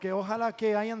que ojalá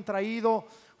que hayan traído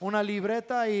una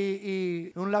libreta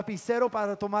y un lapicero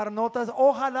para tomar notas.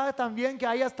 Ojalá también que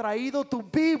hayas traído tu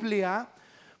Biblia,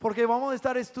 porque vamos a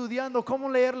estar estudiando cómo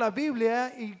leer la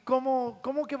Biblia y cómo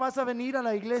que vas a venir a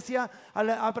la iglesia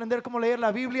a aprender cómo leer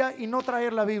la Biblia y no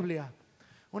traer la Biblia.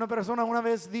 Una persona una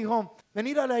vez dijo,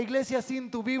 venir a la iglesia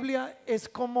sin tu Biblia es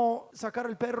como sacar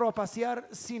el perro a pasear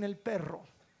sin el perro.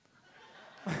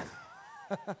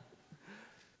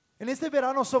 En este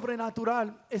verano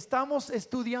sobrenatural estamos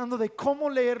estudiando de cómo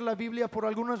leer la Biblia por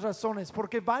algunas razones,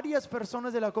 porque varias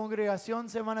personas de la congregación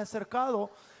se me han acercado,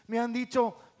 me han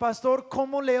dicho, pastor,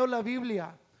 ¿cómo leo la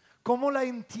Biblia? ¿Cómo la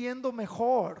entiendo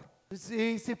mejor?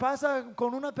 Si pasa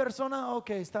con una persona, ok,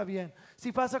 está bien.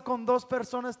 Si pasa con dos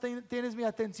personas, tienes mi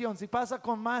atención. Si pasa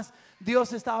con más,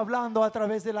 Dios está hablando a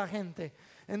través de la gente.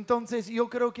 Entonces yo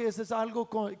creo que eso es algo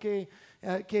que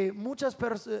muchas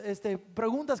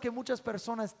preguntas que muchas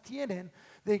personas tienen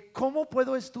de cómo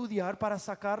puedo estudiar para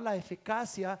sacar la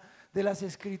eficacia de las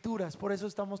escrituras. Por eso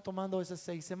estamos tomando esas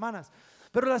 6 semanas.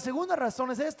 Pero la segunda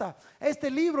razón es esta: este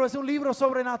libro es un libro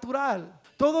sobrenatural.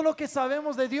 Todo lo que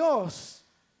sabemos de Dios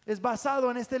es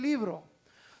basado en este libro.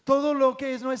 Todo lo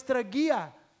que es nuestra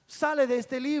guía sale de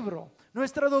este libro.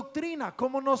 Nuestra doctrina,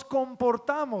 cómo nos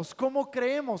comportamos, cómo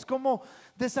creemos, cómo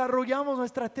desarrollamos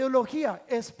nuestra teología,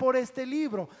 es por este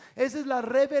libro. Esa es la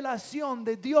revelación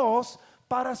de Dios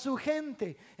para su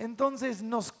gente. Entonces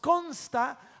nos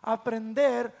consta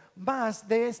aprender más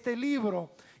de este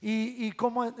libro y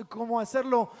cómo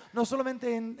hacerlo no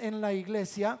solamente en la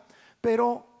iglesia,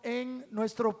 pero en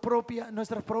nuestras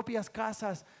propias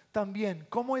casas también.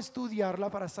 Cómo estudiarla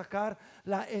para sacar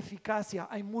la eficacia.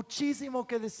 Hay muchísimo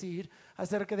que decir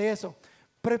acerca de eso.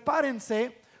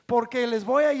 Prepárense porque les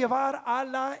voy a llevar a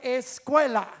la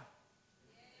escuela.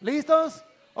 ¿Listos?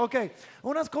 Ok.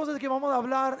 Unas cosas que vamos a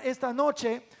hablar esta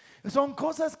noche son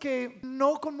cosas que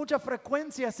no con mucha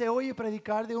frecuencia se oye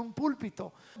predicar de un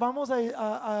púlpito. Vamos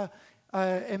a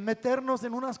meternos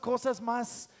en unas cosas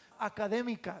más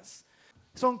académicas.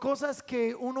 Son cosas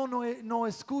que uno no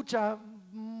escucha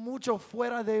mucho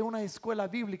fuera de una escuela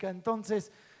bíblica.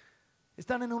 Entonces,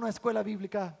 están en una escuela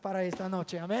bíblica para esta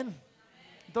noche. Amén.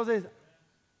 Entonces,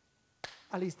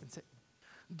 alístense.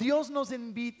 Dios nos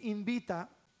invita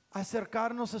a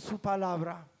acercarnos a su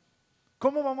palabra.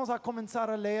 ¿Cómo vamos a comenzar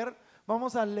a leer?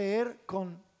 Vamos a leer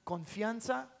con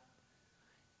confianza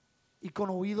y con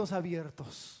oídos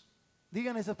abiertos.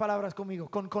 Digan esas palabras conmigo.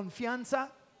 Con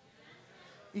confianza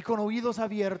y con oídos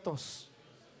abiertos.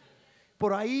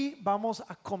 Por ahí vamos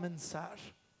a comenzar.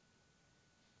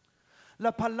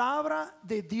 La palabra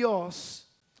de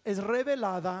Dios es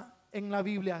revelada en la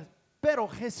Biblia, pero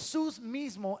Jesús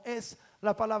mismo es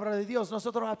la palabra de Dios.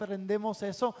 Nosotros aprendemos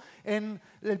eso en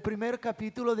el primer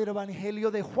capítulo del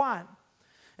Evangelio de Juan.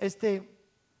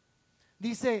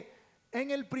 Dice,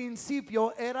 en el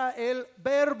principio era el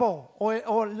verbo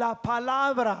o la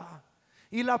palabra.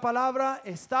 Y la palabra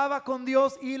estaba con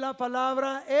Dios y la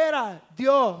palabra era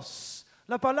Dios.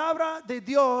 La palabra de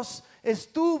Dios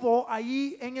estuvo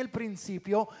ahí en el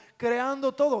principio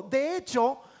creando todo. De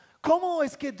hecho, ¿cómo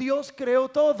es que Dios creó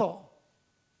todo?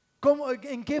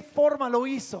 ¿En qué forma lo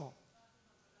hizo?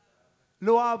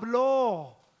 Lo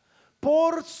habló.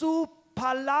 Por su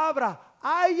palabra,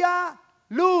 haya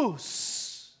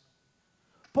luz.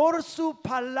 Por su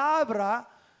palabra,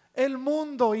 el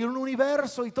mundo y el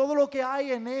universo y todo lo que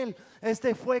hay en él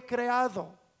fue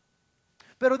creado.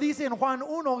 Pero dice en Juan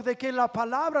 1 de que la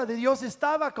palabra de Dios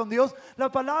estaba con Dios,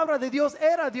 la palabra de Dios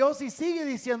era Dios, y sigue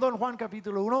diciendo en Juan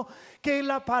capítulo 1 que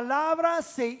la palabra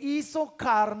se hizo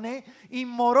carne y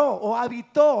moró o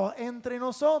habitó entre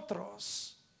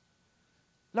nosotros.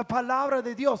 La palabra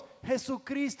de Dios,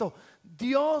 Jesucristo,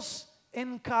 Dios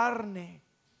en carne,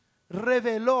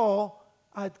 reveló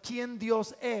a quién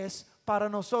Dios es para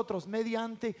nosotros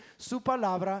mediante su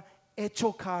palabra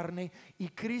hecho carne, y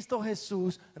Cristo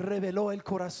Jesús reveló el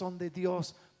corazón de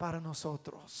Dios para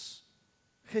nosotros.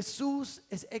 Jesús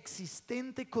es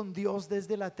existente con Dios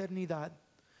desde la eternidad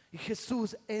y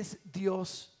Jesús es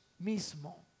Dios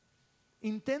mismo.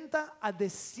 Intenta a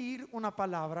decir una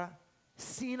palabra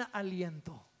sin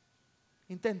aliento.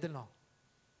 Inténtenlo.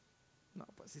 No,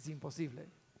 pues es imposible.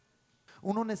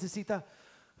 Uno necesita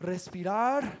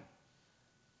respirar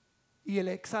y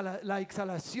la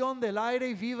exhalación del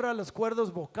aire vibra las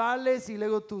cuerdas vocales y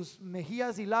luego tus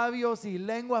mejillas y labios y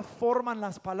lengua forman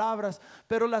las palabras,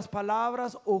 pero las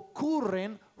palabras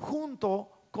ocurren junto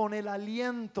con el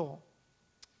aliento.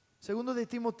 Segundo de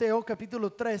Timoteo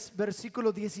capítulo 3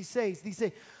 versículo 16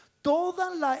 dice: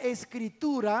 toda la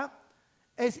escritura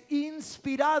es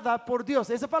inspirada por Dios.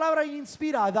 Esa palabra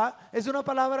inspirada es una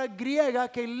palabra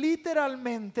griega que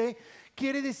literalmente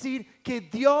quiere decir que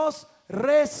Dios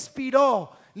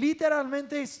respiró.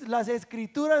 Literalmente las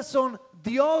escrituras son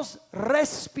Dios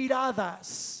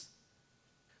respiradas.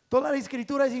 Toda la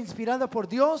escritura es inspirada por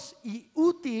Dios y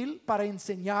útil para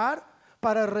enseñar,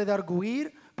 para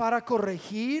redarguir, para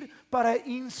corregir, para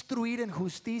instruir en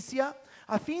justicia,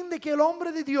 a fin de que el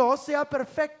hombre de Dios sea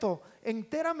perfecto,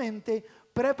 enteramente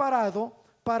preparado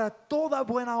para toda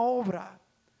buena obra.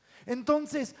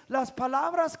 Entonces, las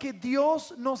palabras que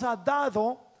Dios nos ha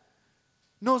dado,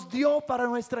 nos dio para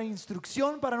nuestra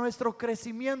instrucción, para nuestro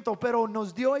crecimiento, pero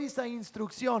nos dio esa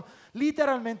instrucción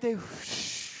literalmente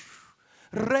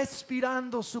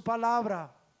respirando su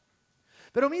palabra.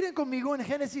 Pero miren conmigo en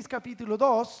Génesis capítulo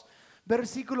 2,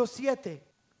 versículo 7.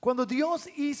 Cuando Dios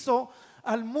hizo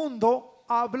al mundo,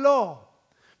 habló.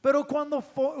 Pero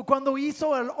cuando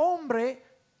hizo al hombre,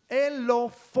 Él lo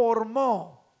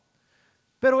formó.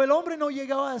 Pero el hombre no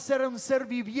llegó a ser un ser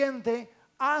viviente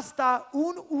hasta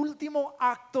un último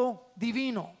acto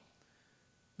divino.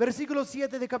 Versículo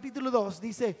 7 de capítulo 2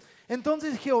 dice: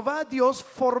 entonces Jehová Dios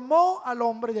formó al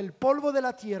hombre del polvo de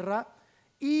la tierra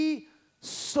y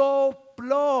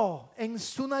sopló en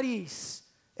su nariz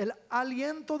el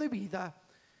aliento de vida,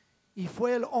 y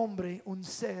fue el hombre un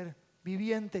ser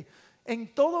viviente.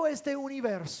 En todo este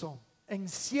universo, en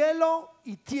cielo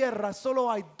y tierra,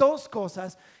 solo hay dos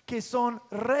cosas que son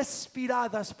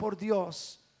respiradas por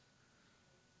Dios: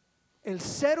 el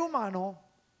ser humano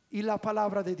y la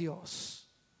palabra de Dios.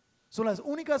 Son las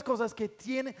únicas cosas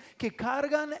que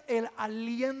cargan el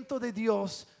aliento de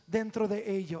Dios dentro de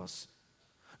ellos.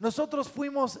 Nosotros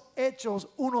fuimos hechos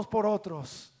unos por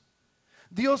otros.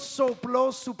 Dios sopló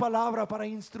su palabra para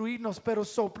instruirnos, pero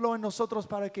sopló en nosotros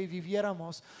para que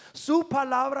viviéramos. Su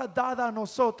palabra dada a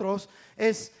nosotros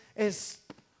es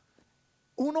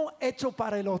uno hecho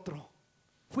para el otro.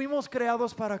 Fuimos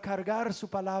creados para cargar su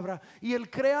palabra, y el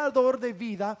creador de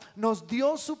vida nos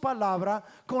dio su palabra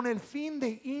con el fin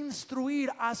de instruir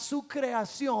a su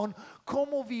creación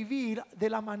cómo vivir de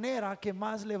la manera que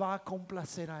más le va a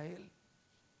complacer a Él.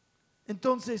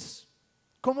 Entonces,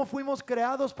 como fuimos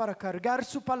creados para cargar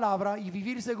su palabra y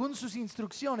vivir según sus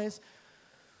instrucciones,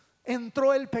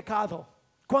 entró el pecado.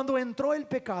 Cuando entró el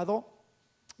pecado,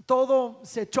 todo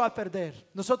se echó a perder.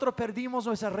 Nosotros perdimos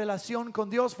nuestra relación con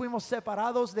Dios, fuimos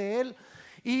separados de Él.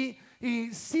 Y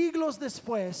siglos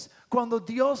después, cuando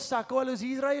Dios sacó a los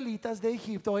israelitas de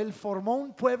Egipto, Él formó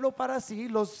un pueblo para sí,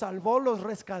 los salvó, los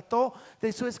rescató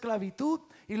de su esclavitud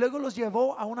y luego los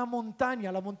llevó a una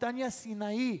montaña, la montaña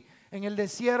Sinaí, en el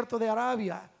desierto de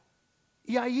Arabia.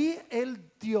 Y ahí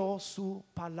Él dio su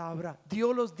palabra,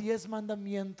 dio los 10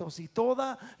 mandamientos y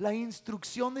toda la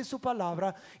instrucción de su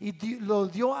palabra, y lo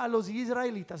dio a los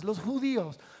israelitas, los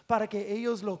judíos, para que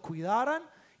ellos lo cuidaran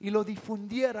y lo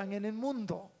difundieran en el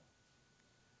mundo.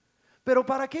 Pero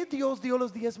 ¿para qué Dios dio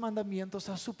los 10 mandamientos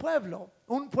a su pueblo?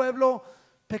 Un pueblo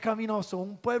pecaminoso,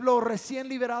 un pueblo recién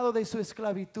liberado de su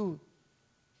esclavitud.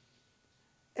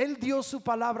 Él dio su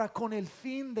palabra con el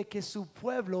fin de que su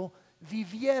pueblo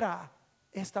viviera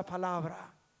esta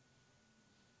palabra,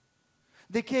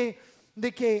 de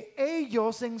que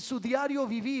ellos en su diario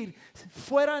vivir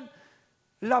fueran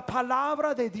la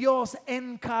palabra de Dios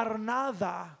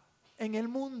encarnada en el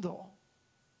mundo.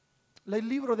 El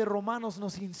libro de Romanos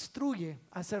nos instruye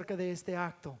acerca de este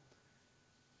acto.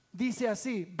 Dice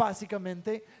así,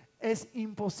 básicamente, es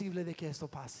imposible de que esto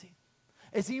pase.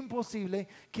 Es imposible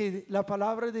que la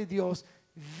palabra de Dios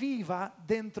viva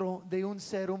dentro de un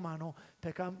ser humano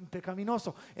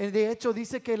pecaminoso. De hecho,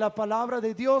 dice que la palabra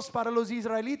de Dios para los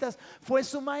israelitas fue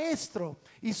su maestro,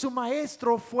 y su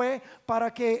maestro fue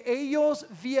para que ellos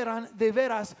vieran de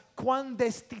veras cuán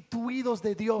destituidos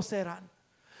de Dios eran,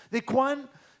 de cuán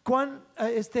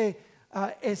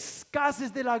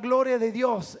escases de la gloria de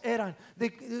Dios eran,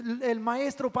 el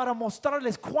maestro para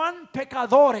mostrarles cuán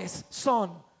pecadores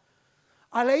son.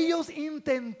 Al ellos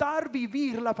intentar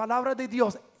vivir la palabra de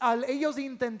Dios, al ellos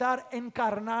intentar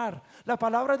encarnar la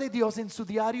palabra de Dios en su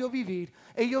diario vivir,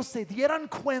 ellos se dieran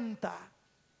cuenta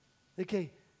de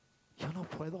que yo no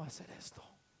puedo hacer esto.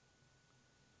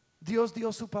 Dios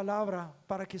dio su palabra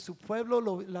para que su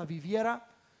pueblo la viviera,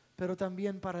 pero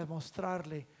también para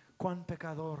mostrarle cuán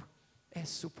pecador es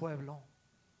su pueblo.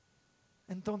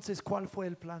 Entonces, ¿cuál fue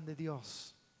el plan de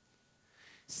Dios?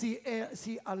 Si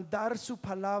al dar su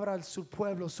palabra a su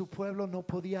pueblo no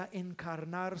podía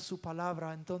encarnar su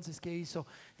palabra, entonces ¿qué hizo?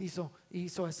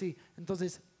 Hizo así.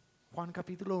 Entonces, Juan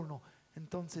capítulo 1,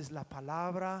 entonces la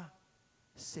palabra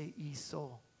se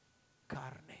hizo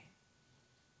carne.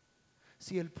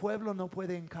 Si el pueblo no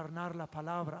puede encarnar la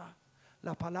palabra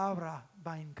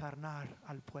va a encarnar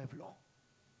al pueblo.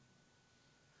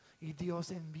 y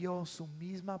Dios envió su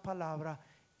misma palabra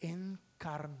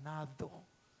encarnado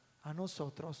a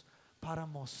nosotros para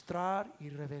mostrar y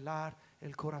revelar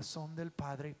el corazón del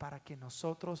Padre para que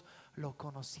nosotros lo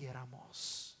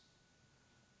conociéramos.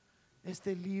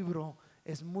 Este libro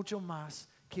es mucho más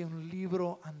que un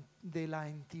libro de la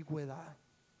antigüedad.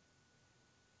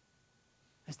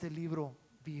 Este libro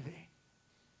vive.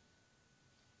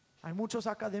 Hay muchos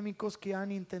académicos que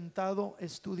han intentado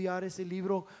estudiar ese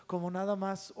libro como nada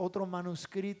más otro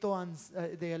manuscrito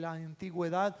de la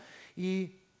antigüedad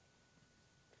y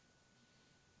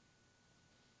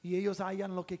ellos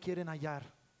hallan lo que quieren hallar.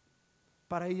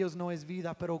 Para ellos no es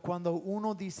vida, pero cuando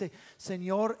uno dice,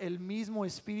 Señor, el mismo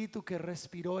Espíritu que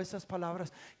respiró esas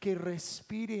palabras, que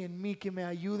respire en mí, que me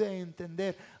ayude a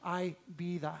entender, hay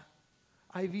vida,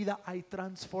 hay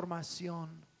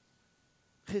transformación.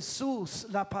 Jesús,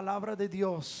 la palabra de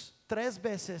Dios, 3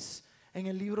 veces en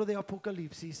el libro de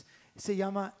Apocalipsis se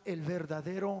llama el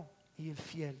verdadero y el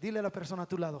fiel. Dile a la persona a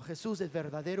tu lado, Jesús es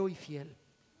verdadero y fiel.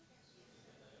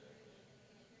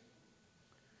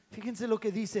 Fíjense lo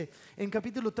que dice en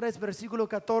capítulo 3, versículo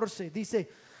 14. Dice,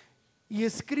 y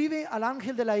escribe al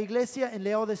ángel de la iglesia en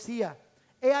Laodicea: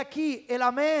 he aquí el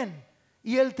amén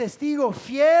y el testigo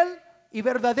fiel y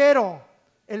verdadero,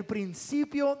 el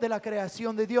principio de la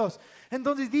creación de Dios.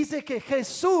 Entonces dice que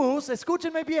Jesús,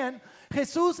 escúchenme bien,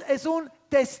 Jesús es un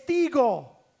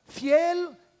testigo fiel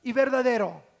y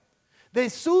verdadero. De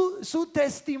su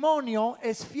testimonio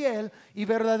es fiel y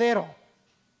verdadero.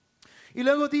 Y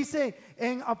luego dice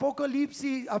en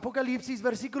Apocalipsis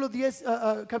versículo 10,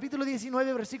 capítulo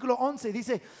 19, versículo 11,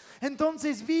 dice,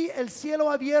 entonces vi el cielo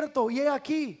abierto y he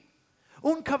aquí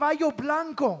un caballo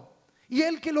blanco, y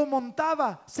el que lo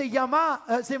montaba se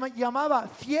llamaba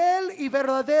fiel y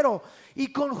verdadero,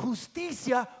 y con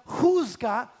justicia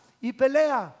juzga y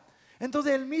pelea.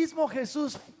 Entonces el mismo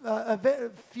Jesús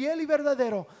fiel y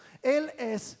verdadero, Él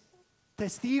es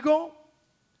testigo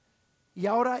y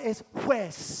ahora es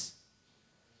juez.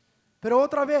 Pero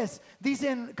otra vez, dice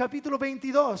en capítulo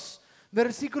 22,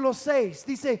 versículo 6,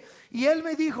 dice, y Él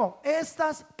me dijo,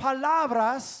 estas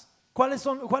palabras, ¿cuáles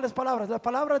palabras? Las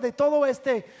palabras de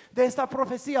de esta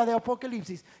profecía de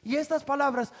Apocalipsis. Y estas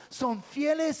palabras son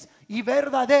fieles y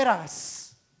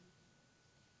verdaderas.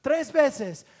 3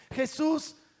 veces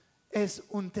Jesús es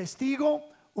un testigo,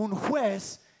 un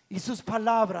juez, y sus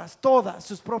palabras, todas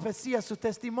sus profecías, sus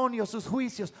testimonios, sus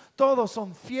juicios, todos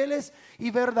son fieles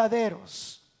y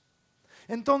verdaderos.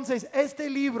 Entonces este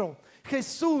libro,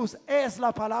 Jesús es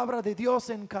la palabra de Dios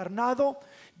encarnado.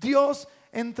 Dios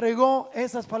entregó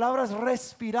esas palabras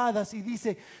respiradas y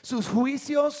dice, sus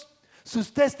juicios,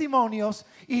 sus testimonios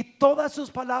y todas sus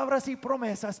palabras y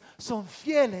promesas son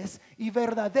fieles y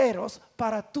verdaderos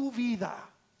para tu vida.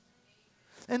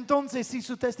 Entonces, si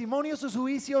su testimonio, sus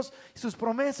juicios, sus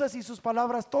promesas y sus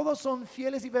palabras todos son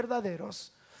fieles y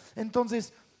verdaderos,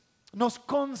 entonces nos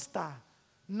consta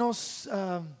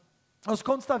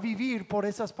vivir por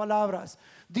esas palabras.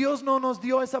 Dios no nos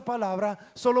dio esa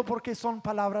palabra solo porque son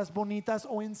palabras bonitas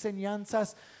o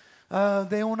enseñanzas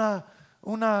de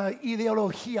una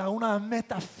ideología, una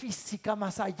metafísica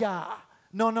más allá.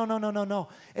 No.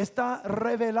 Está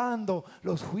revelando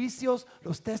los juicios,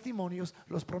 los testimonios,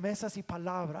 las promesas y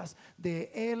palabras de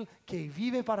Él que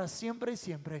vive para siempre y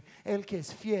siempre, Él que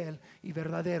es fiel y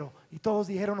verdadero. Y todos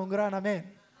dijeron un gran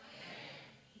amén.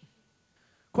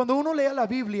 Cuando uno lee la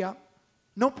Biblia,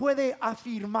 no puede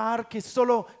afirmar que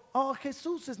solo,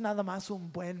 Jesús es nada más un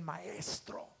buen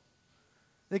maestro.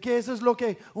 De que eso es lo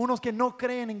que unos que no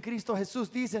creen en Cristo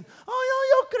Jesús dicen,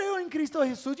 yo creo en Cristo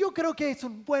Jesús, yo creo que es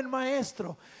un buen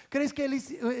maestro. ¿Crees que Él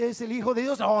es el Hijo de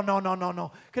Dios?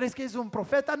 No. ¿Crees que es un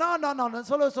profeta? No,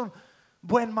 solo es un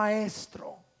buen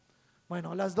maestro.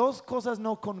 Bueno, las dos cosas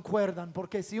no concuerdan,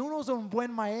 porque si uno es un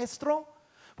buen maestro,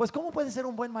 pues ¿cómo puede ser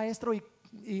un buen maestro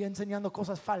y enseñando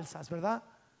cosas falsas, verdad?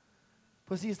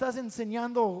 Pues si estás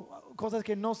enseñando cosas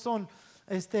que no son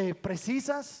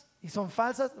precisas y son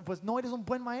falsas, pues no eres un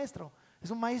buen maestro, es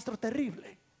un maestro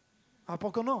terrible. ¿A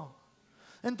poco no?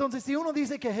 Entonces si uno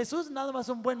dice que Jesús nada más es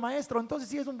un buen maestro, entonces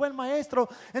si es un buen maestro,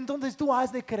 entonces tú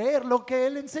has de creer lo que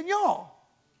Él enseñó,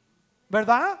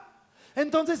 ¿verdad?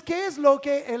 Entonces, ¿qué es lo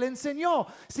que Él enseñó?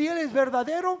 Si Él es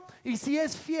verdadero y si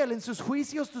es fiel en sus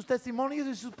juicios, sus testimonios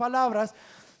y sus palabras,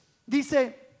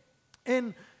 dice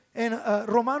en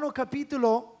Romanos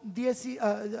capítulo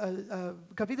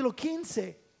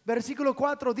 15, versículo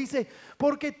 4, dice,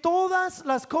 porque todas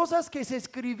las cosas que se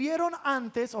escribieron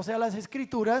antes, o sea las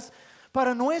escrituras,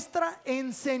 para nuestra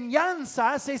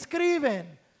enseñanza se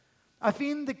escriben, a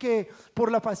fin de que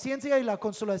por la paciencia y la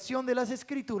consolación de las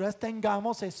escrituras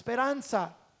tengamos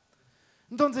esperanza.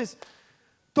 Entonces,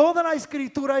 Toda la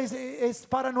escritura es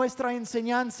para nuestra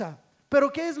enseñanza.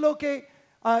 Pero ¿qué es lo que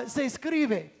se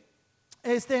escribe?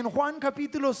 En Juan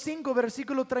capítulo 5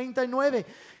 versículo 39,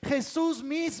 Jesús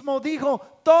mismo dijo: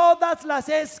 todas las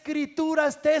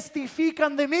escrituras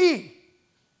testifican de mí.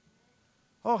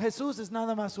 Oh, Jesús es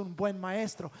nada más un buen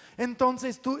maestro.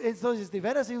 Entonces de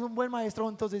veras es un buen maestro,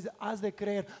 entonces has de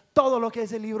creer todo lo que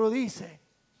ese libro dice.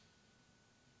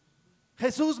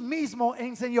 Jesús mismo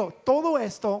enseñó todo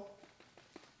esto.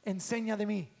 Enseña de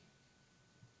mí.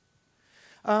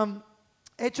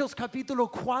 Hechos capítulo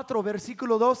 4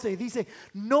 versículo 12 dice: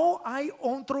 no hay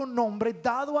otro nombre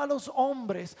dado a los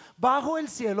hombres bajo el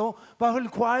cielo bajo el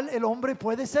cual el hombre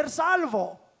puede ser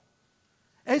salvo.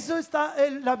 Eso está,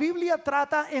 la Biblia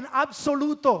trata en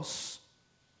absolutos.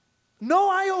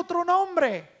 No hay otro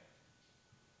nombre.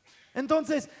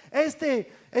 Entonces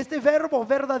este verbo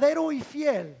verdadero y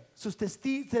fiel, sus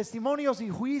testimonios y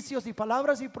juicios y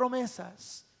palabras y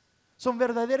promesas son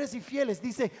verdaderas y fieles.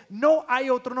 Dice: no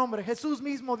hay otro nombre. Jesús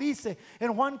mismo dice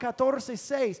en Juan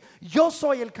 14:6: yo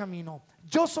soy el camino,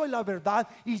 yo soy la verdad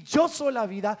y yo soy la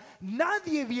vida.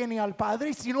 Nadie viene al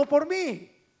Padre sino por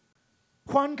mí.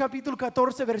 Juan capítulo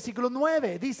 14 versículo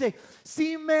 9 dice: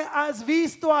 si me has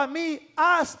visto a mí,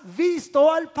 has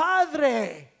visto al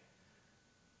Padre.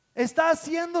 Está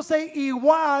haciéndose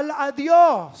igual a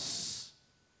Dios.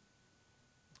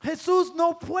 Jesús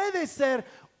no puede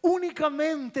ser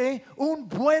únicamente un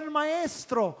buen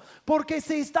maestro, porque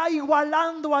se está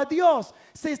igualando a Dios.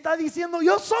 Se está diciendo: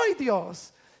 yo soy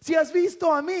Dios. Si has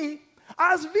visto a mí,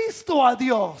 has visto a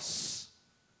Dios.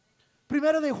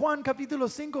 Primero de Juan capítulo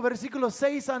 5 versículos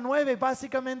 6 a 9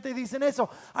 básicamente dicen eso.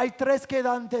 Hay tres que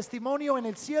dan testimonio en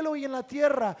el cielo y en la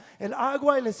tierra: el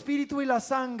agua, el espíritu y la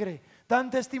sangre.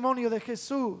 Dan testimonio de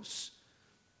Jesús.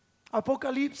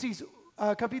 Apocalipsis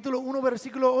capítulo 1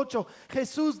 versículo 8,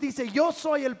 Jesús dice: yo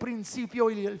soy el principio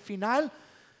y el final.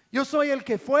 Yo soy el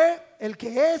que fue, el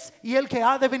que es y el que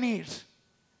ha de venir.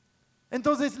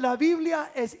 Entonces la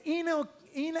Biblia es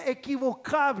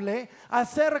inequivocable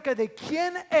acerca de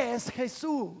quién es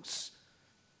Jesús.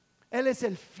 Él es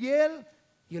el fiel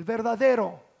y el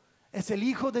verdadero. Es el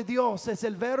Hijo de Dios, es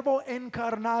el Verbo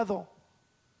encarnado.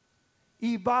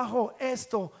 Y bajo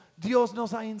esto Dios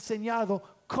nos ha enseñado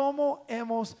cómo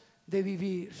hemos de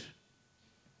vivir.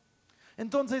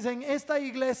 Entonces, en esta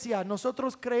iglesia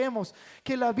nosotros creemos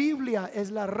que la Biblia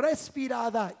es la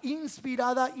respirada,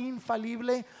 inspirada,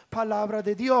 infalible palabra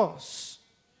de Dios.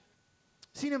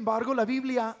 Sin embargo, la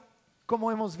Biblia,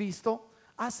 como hemos visto,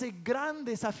 hace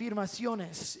grandes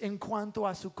afirmaciones en cuanto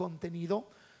a su contenido,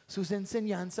 sus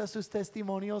enseñanzas, sus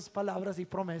testimonios, palabras y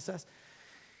promesas,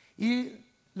 y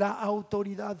la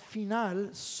autoridad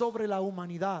final sobre la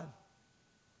humanidad.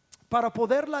 Para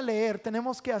poderla leer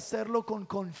tenemos que hacerlo con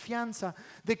confianza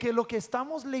de que lo que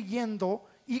estamos leyendo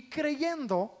y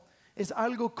creyendo es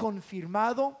algo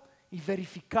confirmado y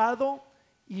verificado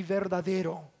y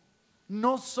verdadero,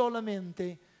 no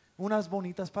solamente unas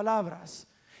bonitas palabras.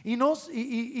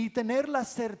 Y tener la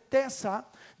certeza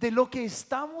de lo que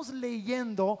estamos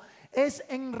leyendo es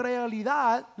en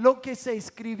realidad lo que se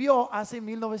escribió hace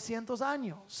 1900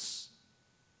 años.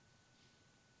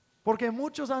 Porque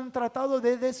muchos han tratado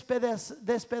de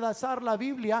despedazar la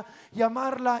Biblia,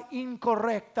 llamarla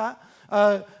incorrecta,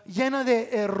 llena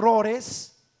de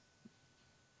errores,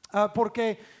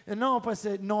 porque no, pues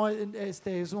no,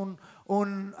 es un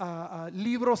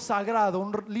libro sagrado,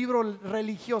 un libro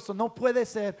religioso, no puede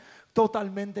ser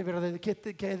totalmente verdadero.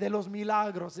 Que de los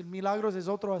milagros, el milagros es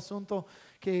otro asunto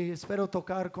que espero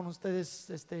tocar con ustedes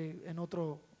en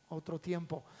otro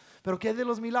tiempo. Pero ¿qué de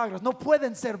los milagros? No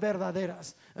pueden ser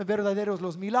verdaderos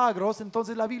los milagros.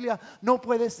 Entonces la Biblia no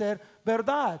puede ser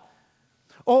verdad.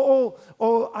 O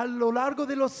a lo largo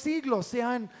de los siglos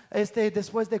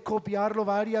después de copiarlo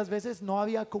varias veces, no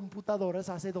había computadoras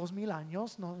hace 2000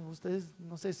 años. No, ustedes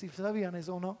no sé si sabían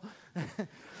eso o no.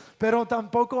 Pero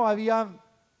tampoco había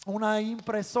una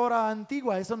impresora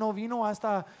antigua. Eso no vino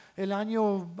hasta el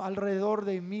año alrededor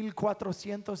de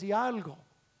 1400 y algo.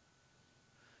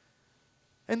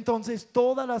 Entonces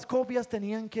todas las copias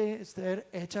tenían que ser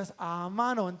hechas a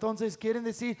mano. Entonces quieren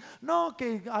decir, no,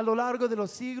 que a lo largo de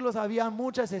los siglos había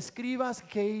muchas escribas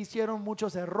que hicieron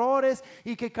muchos errores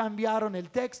y que cambiaron el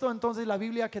texto. Entonces la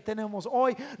Biblia que tenemos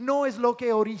hoy no es lo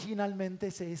que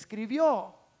originalmente se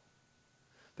escribió.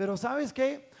 Pero ¿sabes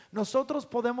qué? nosotros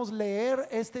podemos leer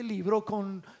este libro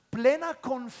con plena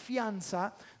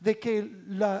confianza de que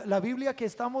la Biblia que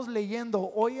estamos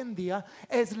leyendo hoy en día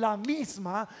es la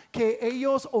misma que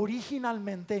ellos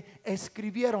originalmente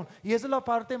escribieron. Y esa es la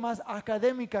parte más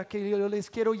académica que yo les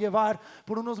quiero llevar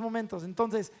por unos momentos.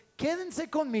 Entonces, quédense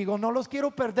conmigo, no los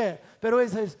quiero perder, pero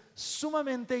eso es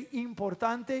sumamente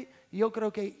importante y yo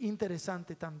creo que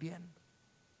interesante también.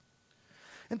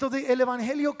 Entonces, el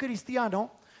evangelio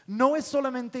cristiano no es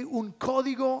solamente un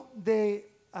código de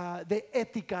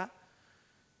ética,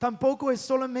 tampoco es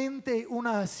solamente un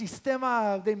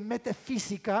sistema de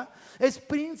metafísica, es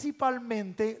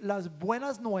principalmente las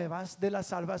buenas nuevas de la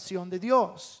salvación de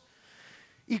Dios.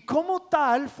 Y como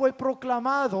tal fue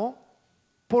proclamado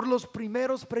por los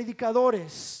primeros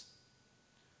predicadores.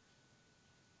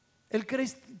 El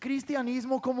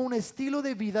cristianismo como un estilo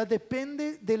de vida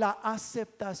depende de la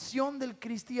aceptación del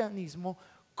cristianismo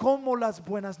como las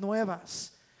buenas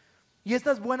nuevas. Y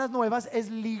estas buenas nuevas es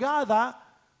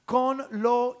ligada con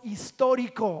lo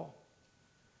histórico,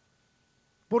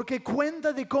 porque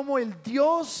cuenta de cómo el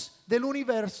Dios del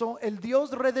universo, el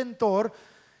Dios redentor,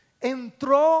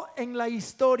 entró en la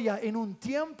historia en un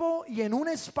tiempo y en un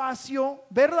espacio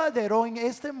verdadero en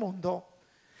este mundo,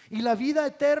 y la vida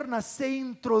eterna se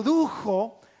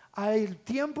introdujo al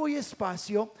tiempo y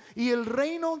espacio, y el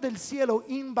reino del cielo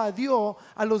invadió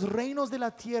a los reinos de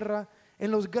la tierra en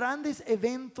los grandes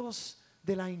eventos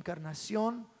de la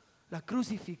encarnación, la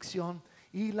crucifixión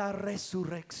y la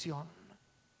resurrección.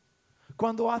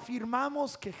 Cuando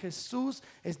afirmamos que Jesús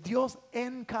es Dios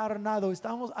encarnado,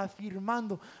 estamos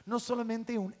afirmando no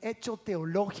solamente un hecho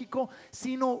teológico,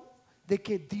 sino de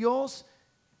que Dios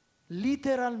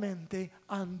literalmente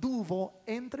anduvo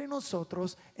entre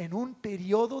nosotros en un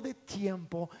periodo de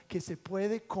tiempo que se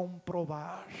puede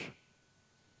comprobar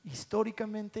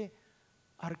históricamente,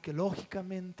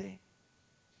 arqueológicamente,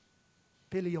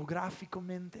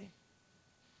 paleográficamente.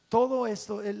 Todo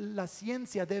esto la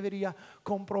ciencia debería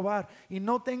comprobar, y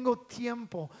no tengo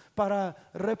tiempo para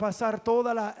repasar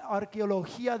toda la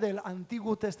arqueología del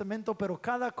Antiguo Testamento, pero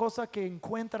cada cosa que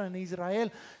encuentran en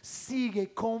Israel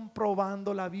sigue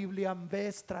comprobando la Biblia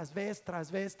vez tras vez,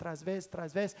 tras vez, tras vez,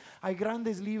 tras vez. Hay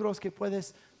grandes libros que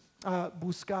puedes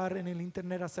buscar en el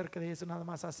internet acerca de eso, nada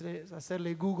más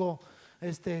hacerle Google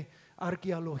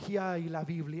arqueología y la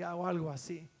Biblia o algo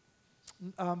así.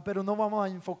 Pero no vamos a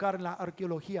enfocar en la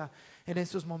arqueología en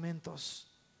estos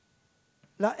momentos.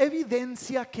 La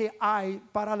evidencia que hay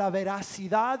para la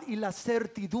veracidad y la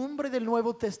certidumbre del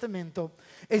Nuevo Testamento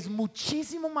es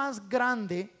muchísimo más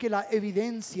grande que la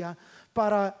evidencia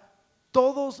para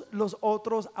todos los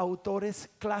otros autores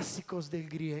clásicos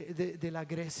de la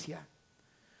Grecia.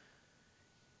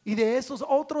 Y de esos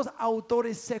otros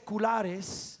autores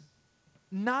seculares,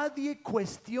 nadie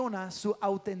cuestiona su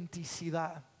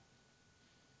autenticidad.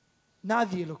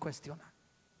 Nadie lo cuestiona.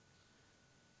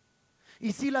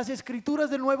 Y si las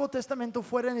escrituras del Nuevo Testamento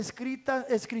fueran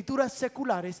escrituras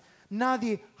seculares,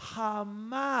 nadie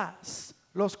jamás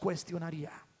los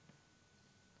cuestionaría.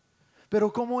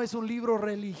 Pero como es un libro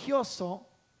religioso,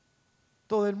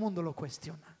 todo el mundo lo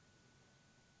cuestiona.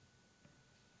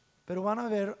 Pero van a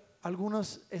ver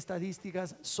algunas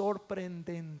estadísticas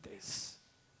sorprendentes.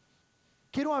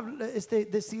 Quiero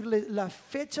decirles la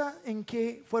fecha en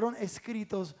que fueron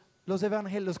escritos los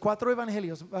evangelios, los 4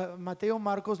 evangelios, Mateo,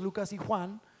 Marcos, Lucas y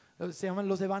Juan, se llaman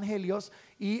los evangelios,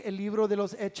 y el libro de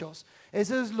los Hechos.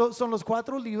 Esos son los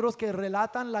 4 libros que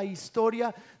relatan la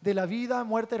historia de la vida,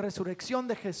 muerte y resurrección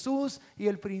de Jesús y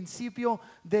el principio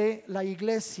de la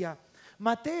iglesia.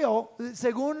 Mateo,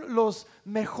 según los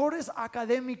mejores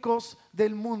académicos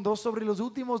del mundo, sobre los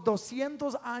últimos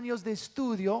 200 años de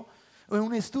estudio,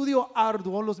 un estudio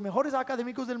arduo, los mejores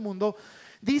académicos del mundo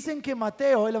dicen que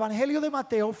Mateo, el evangelio de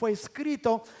Mateo, fue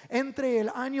escrito entre el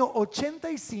año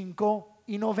 85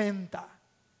 y 90.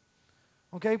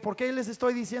 ¿Okay? ¿Por qué les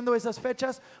estoy diciendo esas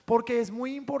fechas? Porque es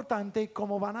muy importante,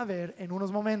 como van a ver en unos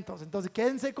momentos. Entonces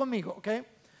quédense conmigo, ¿okay?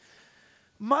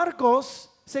 Marcos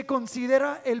se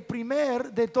considera el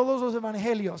primer de todos los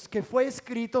evangelios, que fue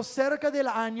escrito cerca del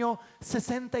año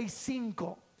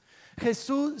 65.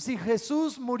 Si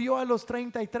Jesús murió a los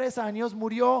 33 años,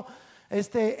 murió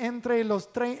entre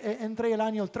el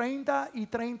año 30 y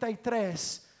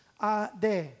 33 AD.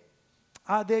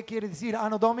 AD quiere decir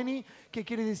Anno Domini, que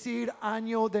quiere decir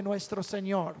año de nuestro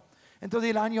Señor. Entonces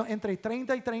el año entre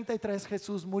 30 y 33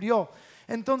 Jesús murió.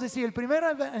 Entonces si el primer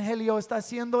evangelio está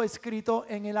siendo escrito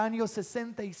en el año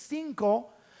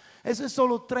 65, eso es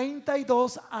solo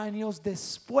 32 años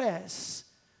después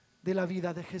de la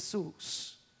vida de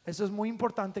Jesús. Eso es muy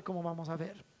importante, como vamos a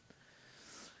ver.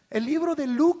 El libro de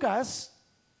Lucas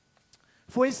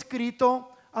fue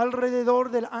escrito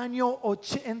alrededor del año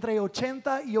entre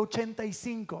 80 y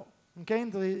 85. ¿Okay?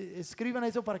 Entonces escriban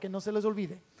eso para que no se les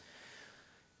olvide.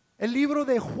 El libro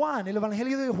de Juan, el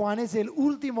Evangelio de Juan, es el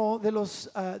último de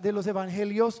los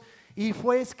evangelios y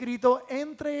fue escrito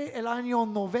entre el año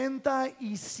 90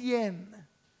 y 100.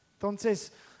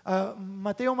 Entonces,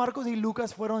 Mateo, Marcos y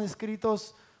Lucas fueron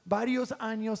escritos varios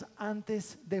años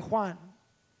antes de Juan.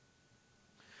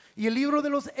 Y el libro de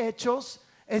los Hechos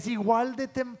es igual de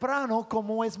temprano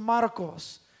como es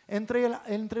Marcos,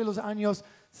 entre los años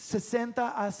 60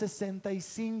 a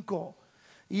 65.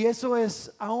 Y eso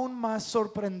es aún más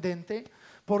sorprendente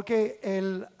porque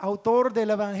el autor del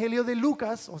Evangelio de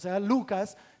Lucas, o sea,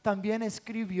 Lucas, también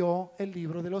escribió el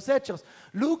libro de los Hechos.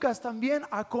 Lucas también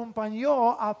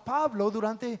acompañó a Pablo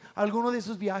durante algunos de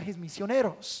sus viajes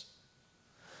misioneros.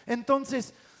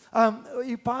 Entonces,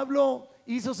 y Pablo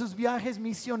hizo sus viajes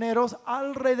misioneros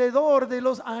alrededor de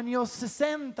los años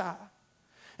 60.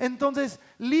 Entonces,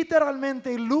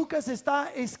 literalmente, Lucas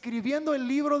está escribiendo el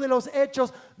libro de los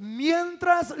Hechos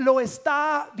mientras lo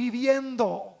está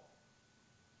viviendo.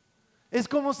 Es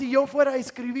como si yo fuera a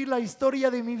escribir la historia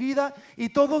de mi vida y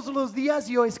todos los días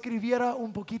yo escribiera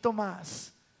un poquito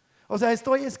más. O sea,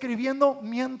 estoy escribiendo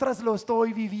mientras lo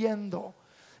estoy viviendo.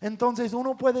 Entonces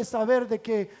uno puede saber de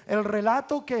que el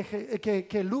relato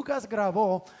que Lucas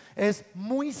grabó es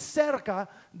muy cerca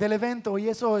del evento y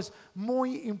eso es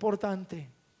muy importante.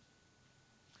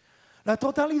 La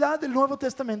totalidad del Nuevo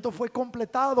Testamento fue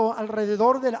completado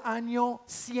alrededor del año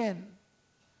 100.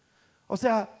 O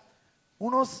sea,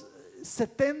 unos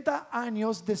 70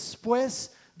 años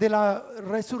después de la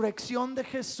resurrección de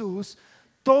Jesús,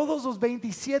 todos los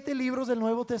 27 libros del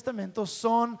Nuevo Testamento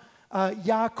son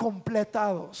ya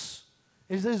completados.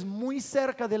 Eso es muy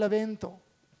cerca del evento.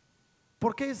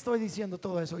 ¿Por qué estoy diciendo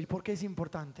todo eso y por qué es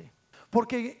importante?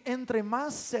 Porque entre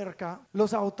más cerca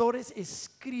los autores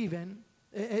escriben,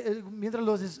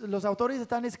 mientras los autores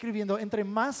están escribiendo, entre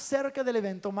más cerca del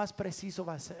evento, más preciso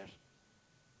va a ser.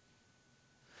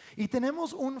 Y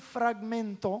tenemos un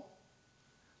fragmento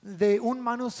de un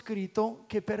manuscrito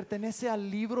que pertenece al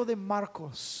libro de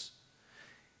Marcos,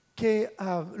 que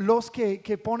los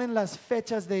que ponen las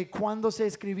fechas de cuándo se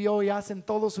escribió y hacen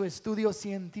todo su estudio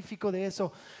científico de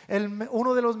eso,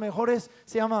 uno de los mejores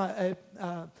se llama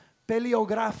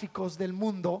paleográficos del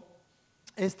mundo,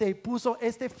 puso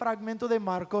este fragmento de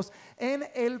Marcos en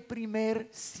el primer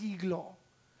siglo.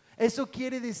 Eso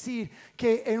quiere decir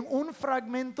que en un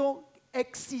fragmento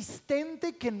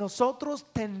existente que nosotros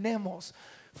tenemos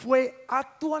fue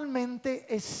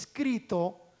actualmente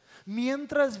escrito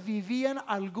mientras vivían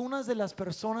algunas de las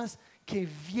personas que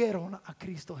vieron a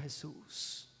Cristo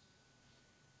Jesús.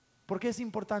 ¿Por qué es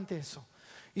importante eso?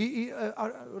 Y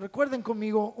recuerden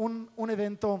conmigo un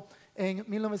evento en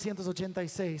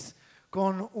 1986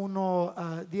 con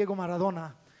Diego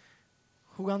Maradona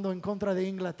jugando en contra de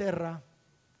Inglaterra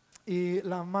y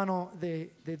la mano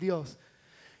de Dios.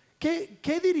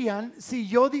 ¿Qué dirían si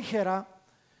yo dijera,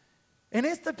 en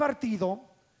este partido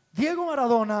Diego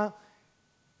Maradona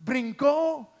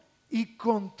brincó y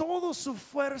con toda su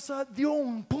fuerza dio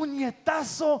un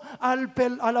puñetazo a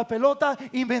la pelota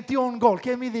y metió un gol?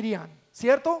 ¿Qué me dirían?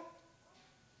 ¿Cierto?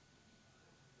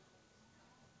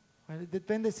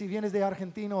 Depende si vienes de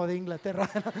Argentina o de Inglaterra.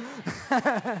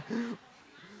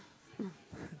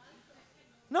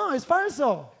 No, es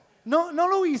falso. No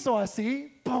lo hizo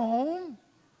así. ¡Pum!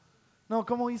 No,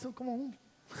 ¿cómo hizo? Como un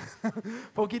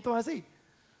poquito así.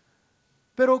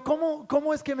 Pero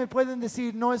 ¿cómo es que me pueden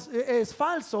decir? No, es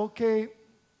falso que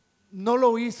no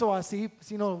lo hizo así,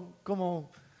 sino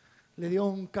como le dio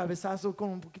un cabezazo con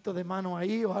un poquito de mano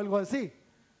ahí o algo así.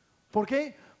 ¿Por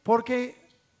qué? Porque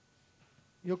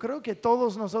yo creo que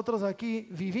todos nosotros aquí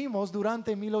vivimos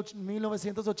durante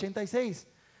 1986.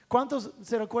 ¿Cuántos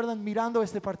se recuerdan mirando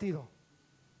este partido?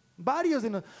 Varios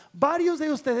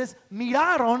de ustedes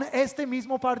miraron este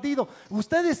mismo partido.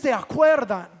 Ustedes se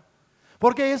acuerdan,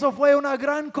 porque eso fue una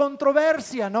gran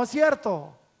controversia, ¿no es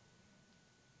cierto?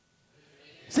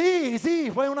 Sí,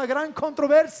 fue una gran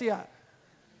controversia.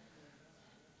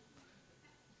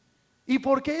 ¿Y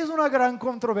por qué es una gran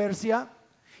controversia?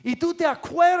 Y tú te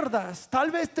acuerdas,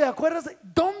 tal vez te acuerdas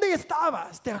dónde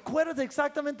estabas, te acuerdas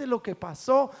exactamente lo que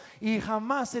pasó y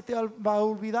jamás se te va a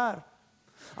olvidar.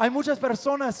 Hay muchas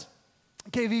personas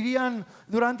que vivían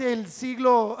durante el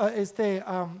siglo,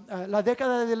 la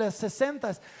década de los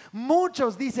 60.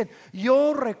 Muchos dicen,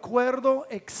 yo recuerdo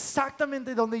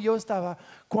exactamente donde yo estaba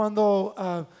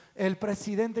cuando el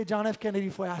presidente John F. Kennedy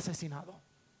fue asesinado.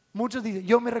 Muchos dicen,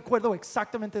 yo me recuerdo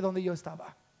exactamente donde yo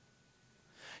estaba.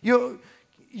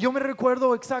 Yo me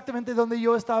recuerdo exactamente donde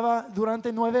yo estaba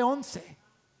durante 9/11.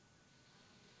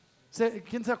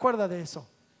 ¿Quién se acuerda de eso?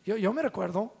 Yo me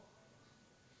recuerdo.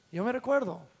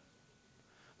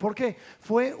 Porque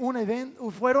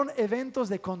fueron eventos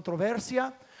de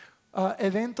controversia,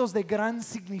 eventos de gran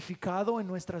significado en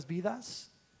nuestras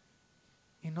vidas.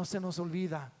 Y no se nos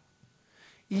olvida.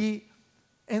 Y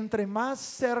entre más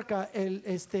cerca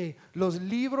los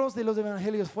libros de los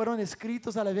evangelios fueron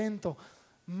escritos al evento,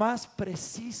 más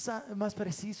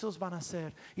precisos van a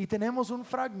ser. Y tenemos un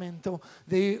fragmento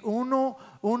de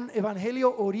un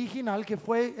evangelio original que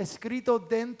fue escrito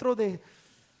dentro de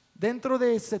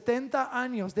 70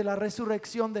 años de la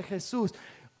resurrección de Jesús.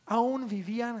 Aún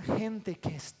vivían gente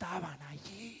que estaban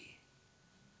allí.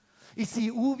 Y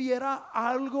si hubiera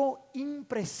algo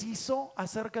impreciso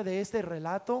acerca de este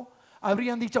relato,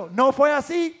 habrían dicho, no fue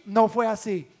así, no fue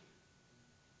así.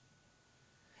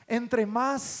 Entre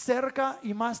más cerca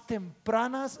y más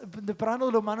tempranos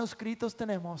los manuscritos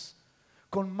tenemos,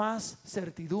 con más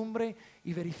certidumbre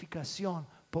y verificación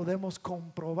podemos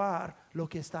comprobar lo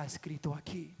que está escrito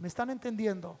aquí. ¿Me están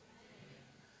entendiendo?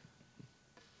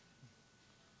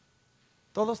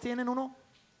 ¿Todos tienen uno?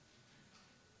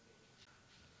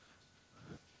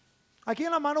 Aquí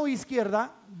en la mano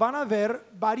izquierda van a ver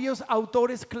varios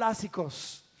autores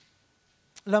clásicos.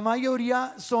 La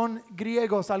mayoría son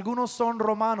griegos, algunos son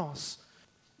romanos.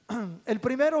 El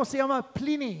primero se llama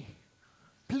Pliny.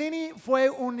 Pliny fue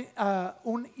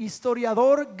un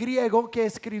historiador griego que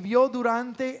escribió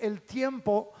durante el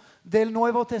tiempo del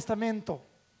Nuevo Testamento.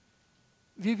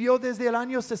 Vivió desde el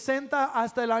año 60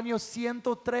 hasta el año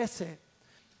 113.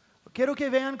 Quiero que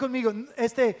vean conmigo,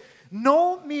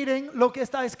 no miren lo que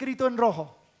está escrito en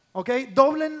rojo, ¿ok?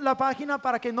 Doblen la página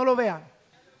para que no lo vean.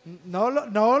 No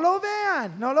lo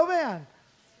vean.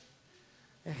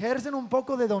 Ejercen un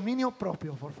poco de dominio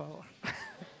propio, por favor.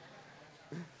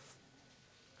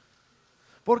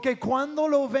 Porque cuando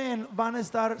lo ven van a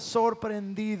estar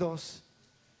sorprendidos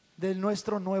de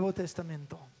nuestro Nuevo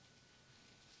Testamento.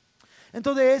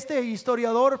 Entonces este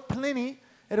historiador Pliny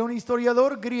era un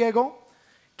historiador griego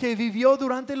que vivió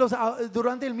durante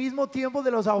el mismo tiempo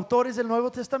de los autores del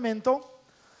Nuevo Testamento.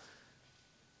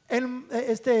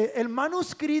 El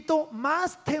manuscrito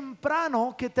más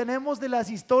temprano que tenemos de las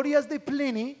historias de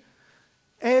Pliny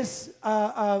es,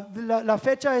 la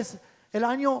fecha es el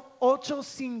año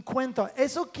 850.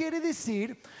 Eso quiere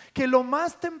decir que lo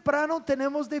más temprano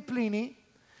tenemos de Pliny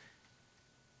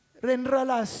en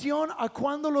relación a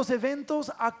cuando los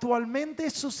eventos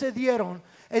actualmente sucedieron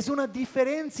es una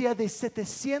diferencia de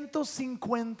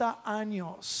 750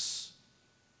 años.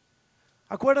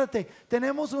 Acuérdate,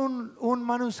 tenemos un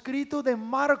manuscrito de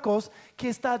Marcos que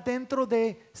está dentro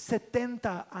de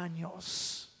 70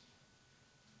 años.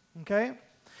 ¿Ok?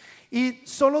 Y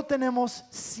solo tenemos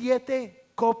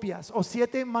 7 copias o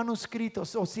 7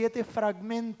 manuscritos o 7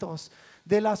 fragmentos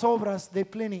de las obras de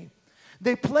Pliny.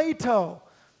 De Plato,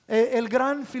 el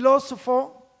gran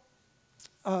filósofo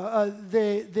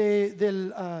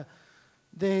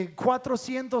de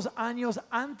 400 años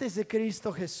antes de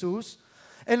Cristo Jesús,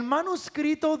 el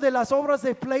manuscrito de las obras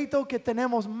de Plato que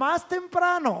tenemos más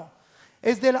temprano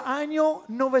es del año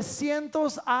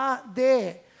 900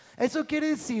 AD. Eso quiere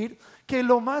decir que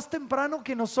lo más temprano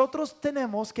que nosotros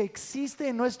tenemos que existe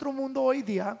en nuestro mundo hoy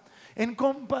día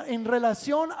en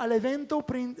relación al evento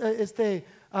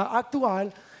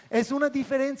actual es una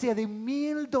diferencia de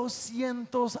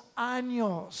 1200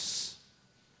 años.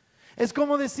 Es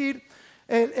como decir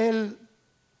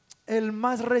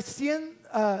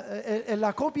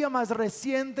la copia más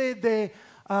reciente de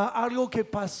algo que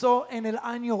pasó en el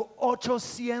año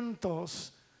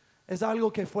 800 es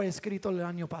algo que fue escrito el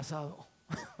año pasado.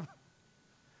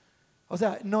 O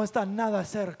sea, no está nada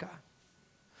cerca.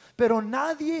 Pero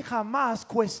nadie jamás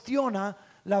cuestiona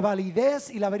la validez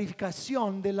y la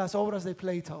verificación de las obras de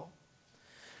Plato.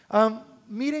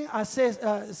 Miren a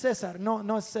César,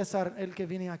 no es César el que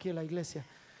viene aquí a la iglesia,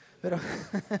 pero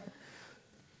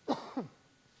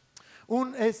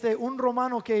un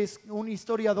romano que es un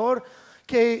historiador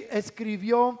que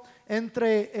escribió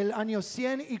entre el año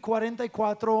 100 y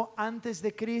 44 antes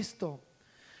de Cristo.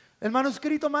 El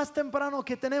manuscrito más temprano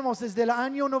que tenemos es del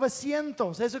año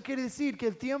 900. Eso quiere decir que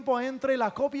el tiempo entre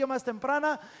la copia más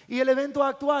temprana y el evento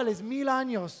actual es 1000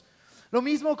 años. Lo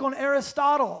mismo con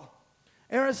Aristóteles.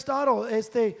 Aristóteles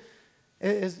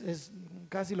es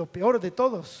casi lo peor de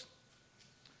todos.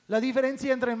 La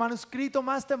diferencia entre el manuscrito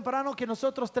más temprano que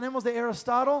nosotros tenemos de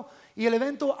Aristóteles y el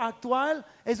evento actual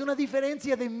es una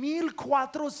diferencia de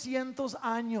 1400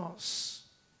 años.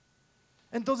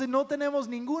 Entonces no tenemos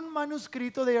ningún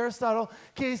manuscrito de Aristóteles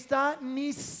que está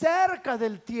ni cerca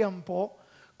del tiempo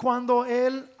cuando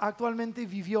él actualmente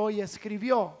vivió y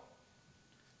escribió.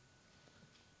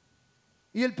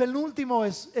 Y el penúltimo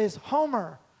es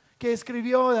Homer, que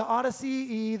escribió The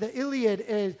Odyssey y The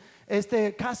Iliad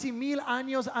casi 1000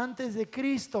 años antes de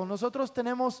Cristo. Nosotros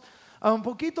tenemos un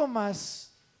poquito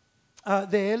más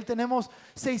de él. Tenemos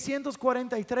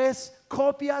 643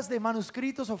 copias de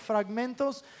manuscritos o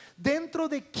fragmentos dentro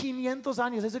de 500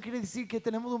 años. Eso quiere decir que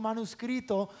tenemos un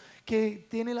manuscrito que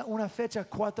tiene una fecha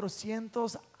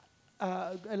 400,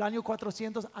 el año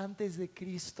 400 antes de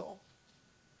Cristo.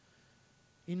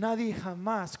 Y nadie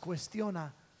jamás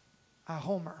cuestiona a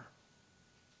Homer.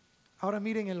 Ahora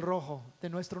miren el rojo de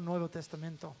nuestro Nuevo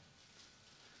Testamento.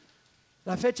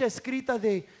 La fecha escrita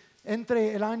de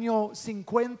entre el año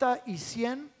 50 y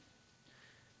 100.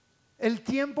 El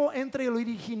tiempo entre el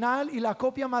original y la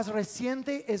copia más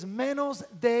reciente es menos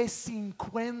de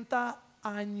 50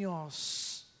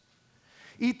 años.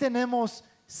 Y tenemos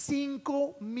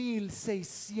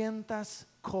 5600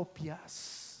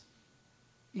 copias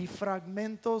y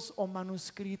fragmentos o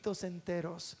manuscritos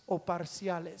enteros o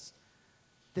parciales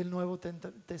del Nuevo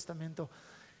Testamento.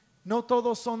 No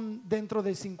todos son dentro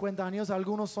de 50 años,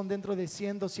 algunos son dentro de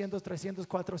 100, 200, 300,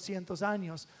 400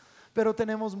 años, pero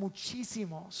tenemos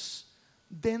muchísimos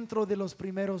dentro de los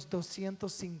primeros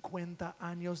 250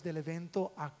 años del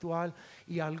evento actual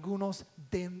y algunos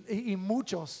y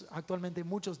muchos, actualmente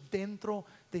muchos dentro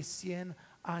de 100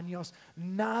 años.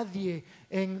 Nadie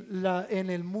en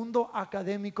el mundo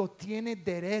académico tiene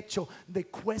derecho de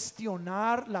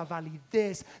cuestionar la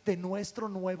validez de nuestro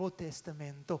Nuevo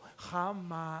Testamento.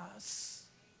 Jamás.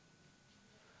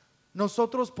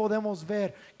 Nosotros podemos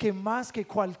ver que más que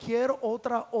cualquier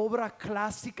otra obra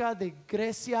clásica de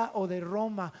Grecia o de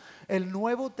Roma, el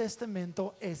Nuevo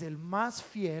Testamento es el más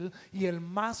fiel y el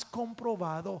más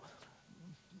comprobado,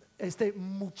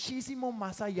 muchísimo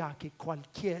más allá que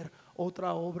cualquier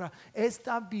otra obra.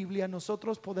 Esta Biblia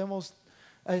nosotros podemos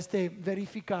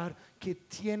verificar que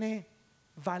tiene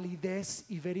validez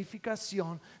y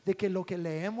verificación de que lo que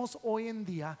leemos hoy en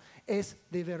día es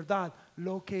de verdad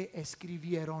lo que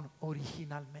escribieron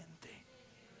originalmente.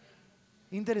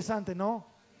 Interesante, ¿no?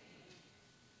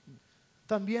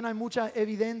 También hay mucha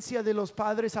evidencia de los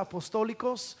padres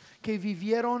apostólicos que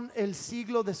vivieron el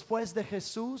siglo después de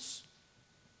Jesús.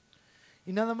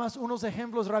 Y nada más unos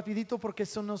ejemplos rapidito porque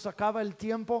se nos acaba el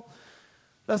tiempo.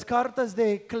 Las cartas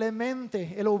de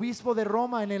Clemente, el obispo de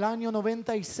Roma, en el año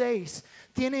 96,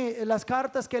 tiene las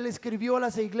cartas que él escribió a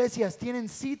las iglesias, tienen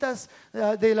citas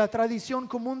de la tradición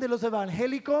común de los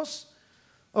evangélicos,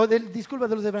 de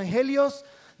los evangelios,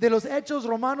 de los Hechos,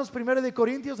 Romanos, 1 de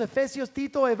Corintios, Efesios,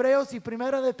 Tito, Hebreos y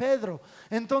 1 de Pedro.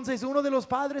 Entonces, uno de los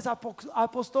padres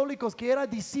apostólicos que era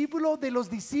discípulo de los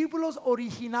discípulos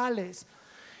originales,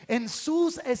 en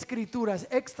sus escrituras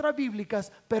extra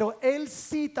bíblicas, pero él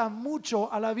cita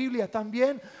mucho a la Biblia.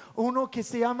 También uno que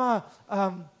se llama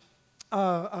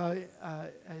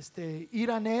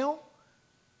Iraneo,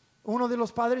 uno de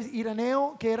los padres,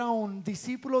 Iraneo, que era un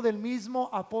discípulo del mismo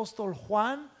apóstol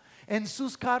Juan. En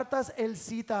sus cartas él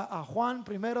cita a Juan,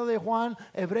 1 de Juan,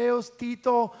 Hebreos,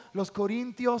 Tito, los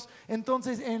Corintios.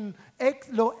 Entonces en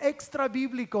lo extra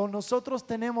bíblico nosotros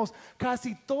tenemos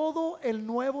casi todo el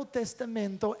Nuevo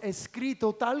Testamento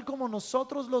escrito tal como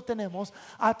nosotros lo tenemos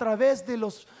a través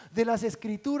de las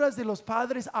escrituras de los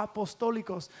padres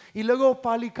apostólicos. Y luego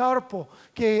Policarpo,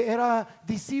 que era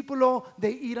discípulo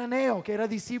de Iraneo, que era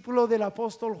discípulo del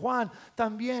apóstol Juan,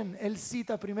 también él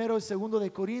cita 1 y 2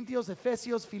 de Corintios,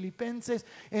 Efesios, Filipenses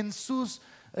en sus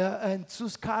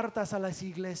cartas a las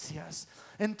iglesias.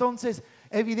 Entonces,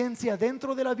 evidencia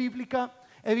dentro de la Biblia,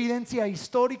 evidencia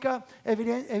histórica,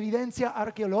 evidencia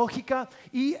arqueológica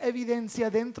y evidencia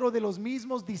dentro de los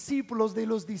mismos discípulos, de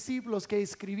los discípulos que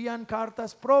escribían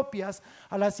cartas propias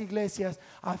a las iglesias,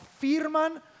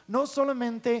 afirman no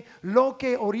solamente lo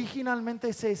que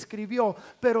originalmente se escribió,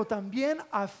 pero también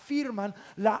afirman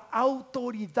la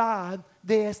autoridad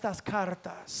de estas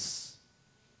cartas.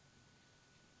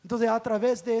 Entonces, a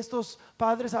través de estos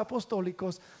padres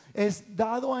apostólicos es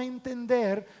dado a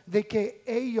entender de que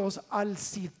ellos, al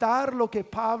citar lo que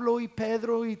Pablo y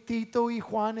Pedro y Tito y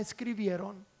Juan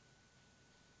escribieron,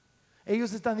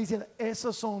 ellos están diciendo,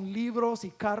 esos son libros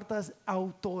y cartas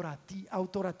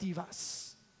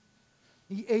autorativas.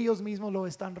 Y ellos mismos lo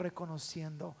están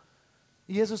reconociendo.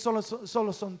 Y esos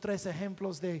solo son 3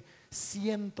 ejemplos de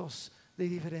cientos de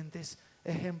diferentes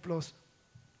ejemplos.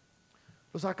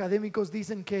 Los académicos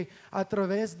dicen que a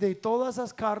través de todas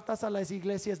las cartas a las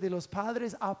iglesias de los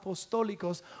padres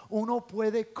apostólicos, uno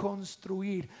puede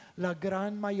construir la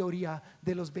gran mayoría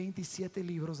de los 27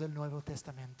 libros del Nuevo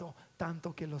Testamento,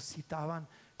 tanto que los citaban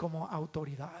como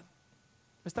autoridad.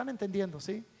 ¿Me están entendiendo?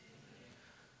 ¿Sí?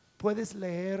 Puedes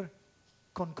leer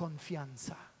con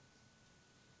confianza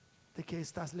de que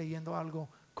estás leyendo algo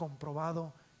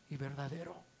comprobado y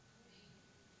verdadero.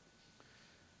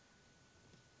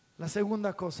 La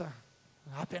segunda cosa,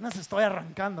 apenas estoy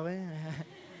arrancando,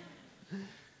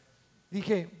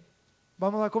 Dije,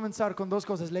 vamos a comenzar con dos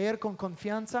cosas: leer con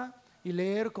confianza y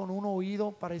leer con un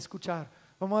oído para escuchar.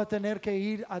 Vamos a tener que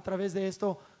ir a través de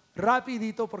esto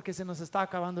rapidito porque se nos está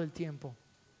acabando el tiempo.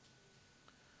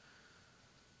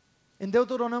 En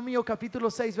Deuteronomio capítulo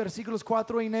 6 versículos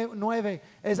 4 y 9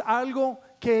 es algo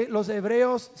que los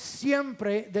hebreos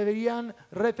siempre deberían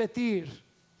repetir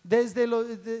desde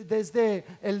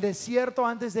el desierto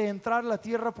antes de entrar a la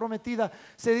tierra prometida.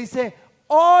 Se dice: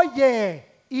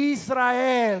 oye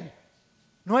Israel,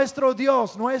 nuestro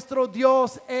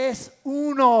Dios es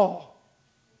uno.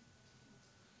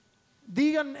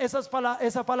 Digan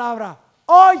esa palabra: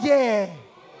 oye.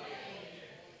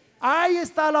 Ahí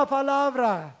está la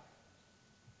palabra.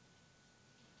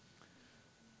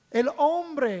 El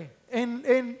hombre,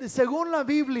 según la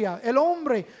Biblia, el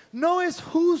hombre no es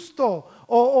justo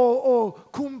o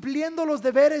cumpliendo los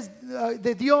deberes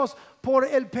de Dios por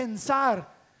el pensar,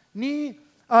 ni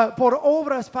por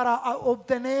obras para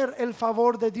obtener el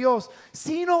favor de Dios,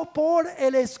 sino por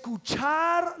el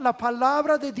escuchar la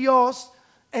palabra de Dios,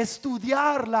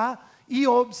 estudiarla y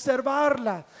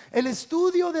observarla. El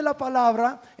estudio de la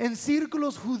palabra en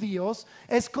círculos judíos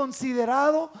es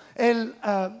considerado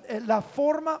la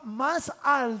forma más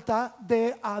alta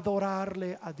de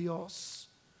adorarle a Dios.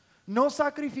 No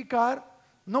sacrificar,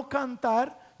 no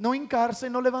cantar, no hincarse,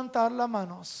 no levantar las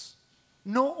manos,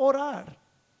 no orar,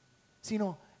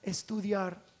 sino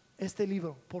estudiar este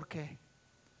libro. ¿Por qué?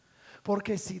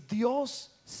 Porque si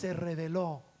Dios se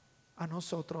reveló a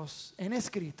nosotros en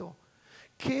escrito,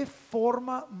 ¿qué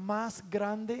forma más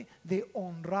grande de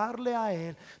honrarle a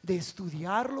Él, de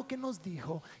estudiar lo que nos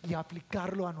dijo y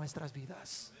aplicarlo a nuestras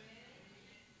vidas?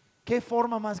 ¿Qué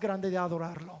forma más grande de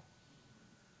adorarlo?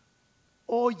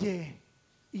 Oye,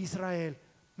 Israel,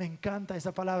 me encanta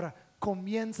esa palabra.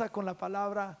 Comienza con la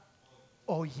palabra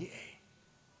oye.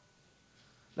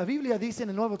 La Biblia dice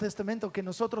en el Nuevo Testamento que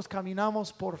nosotros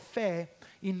caminamos por fe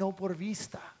y no por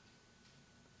vista.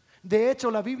 De hecho,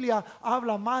 la Biblia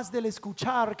habla más del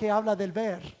escuchar que habla del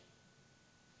ver.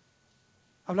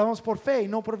 Hablamos por fe y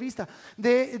no por vista.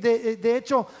 De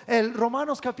hecho, el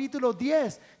Romanos capítulo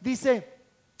 10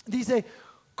 dice,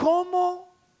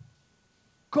 ¿cómo?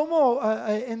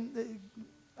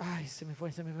 Ay, se me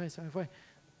fue.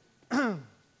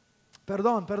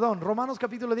 Perdón, Romanos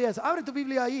capítulo 10. Abre tu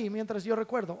Biblia ahí mientras yo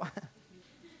recuerdo.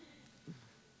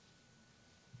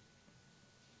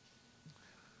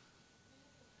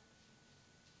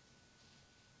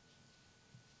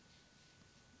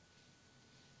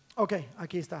 Ok,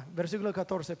 aquí está, versículo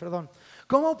 14, perdón.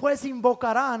 ¿Cómo pues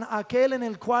invocarán a aquel en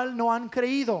el cual no han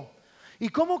creído? ¿Y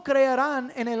cómo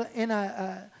creerán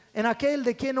en aquel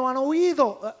de quien no han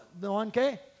oído? ¿No han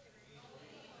qué?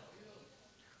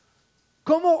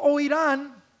 ¿Cómo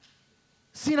oirán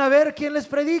sin haber quien les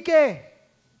predique?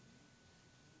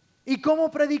 ¿Y cómo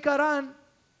predicarán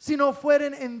si no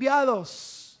fueren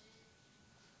enviados?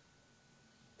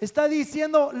 Está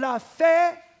diciendo, la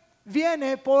fe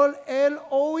viene por el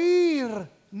oír,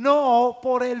 no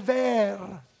por el ver.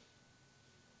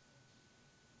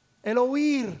 El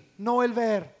oír, no el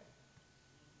ver.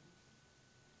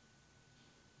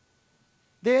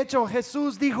 De hecho,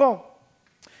 Jesús dijo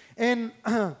en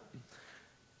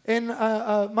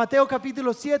Mateo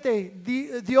capítulo 7,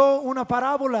 dio una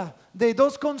parábola de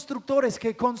dos constructores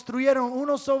que construyeron,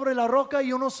 uno sobre la roca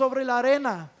y uno sobre la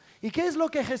arena. ¿Y qué es lo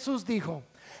que Jesús dijo?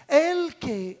 El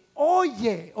que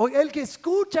oye, o el que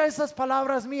escucha esas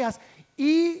palabras mías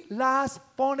y las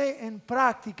pone en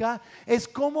práctica, es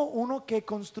como uno que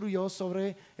construyó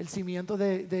sobre el cimiento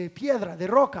de piedra, de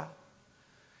roca,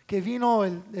 que vino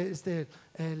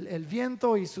el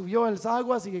viento y subió las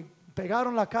aguas y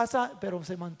pegaron la casa, pero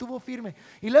se mantuvo firme.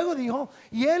 Y luego dijo,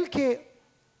 y el que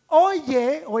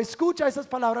oye o escucha esas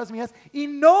palabras mías y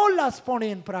no las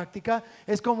pone en práctica,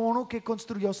 es como uno que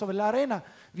construyó sobre la arena.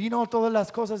 Vino todas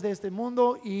las cosas de este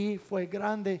mundo y fue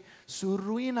grande su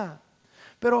ruina.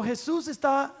 Pero Jesús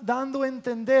está dando a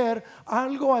entender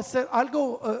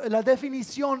la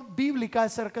definición bíblica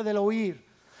acerca del oír.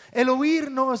 El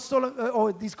oír no es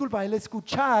el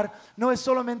escuchar no es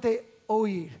solamente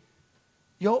oír.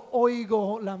 Yo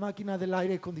oigo la máquina del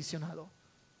aire acondicionado.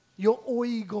 Yo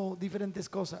oigo diferentes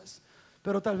cosas,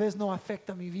 pero tal vez no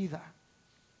afecta mi vida.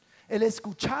 El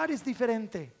escuchar es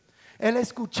diferente. El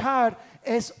escuchar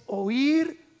es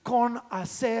oír con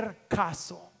hacer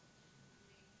caso.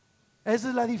 Esa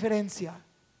es la diferencia.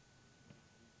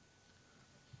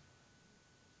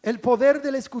 El poder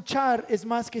del escuchar es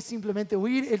más que simplemente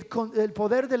oír. El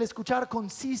poder del escuchar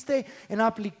consiste en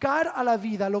aplicar a la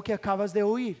vida lo que acabas de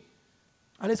oír.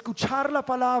 Al escuchar la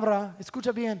palabra,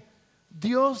 escucha bien,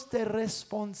 Dios te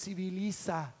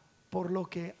responsabiliza por lo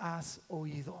que has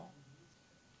oído.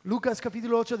 Lucas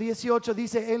capítulo 8, 18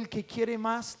 dice, el que quiere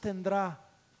más tendrá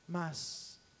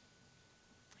más.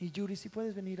 Y Yuri, si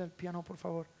puedes venir al piano, por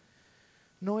favor.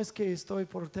 No es que estoy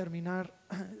por terminar,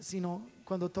 sino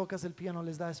cuando tocas el piano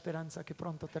les da esperanza que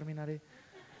pronto terminaré.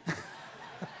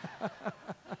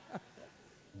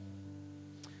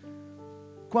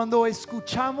 Cuando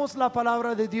escuchamos la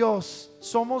palabra de Dios,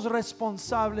 somos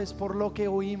responsables por lo que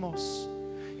oímos.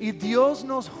 Y Dios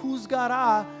nos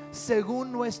juzgará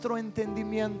según nuestro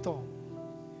entendimiento.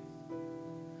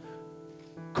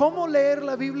 ¿Cómo leer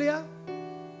la Biblia?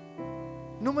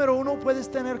 Número 1,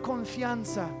 puedes tener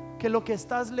confianza que lo que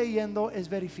estás leyendo es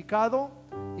verificado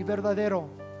y verdadero.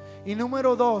 Y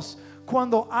número 2,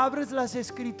 cuando abres las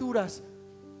escrituras,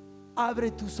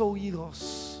 abre tus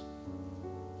oídos.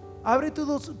 Abre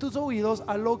tus oídos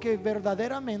a lo que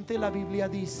verdaderamente la Biblia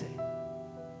dice.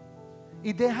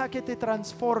 Y deja que te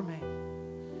transforme.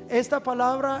 Esta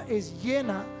palabra es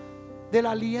llena del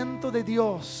aliento de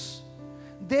Dios.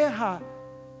 Deja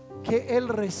que Él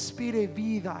respire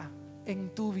vida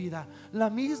en tu vida. La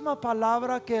misma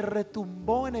palabra que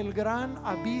retumbó en el gran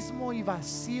abismo y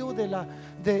vacío de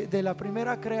la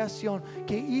primera creación,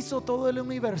 que hizo todo el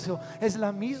universo, es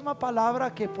la misma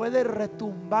palabra que puede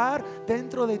retumbar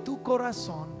dentro de tu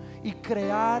corazón y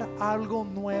crear algo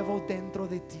nuevo dentro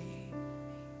de ti.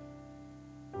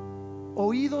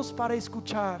 Oídos para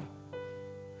escuchar.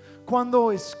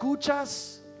 Cuando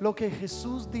escuchas lo que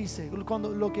Jesús dice,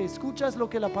 cuando lo que escuchas lo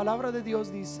que la palabra de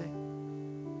Dios dice,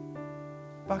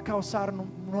 va a causar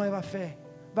nueva fe,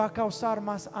 va a causar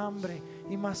más hambre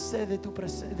y más sed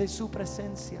de su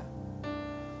presencia.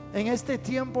 En este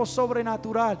tiempo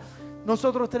sobrenatural,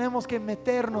 nosotros tenemos que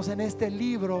meternos en este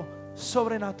libro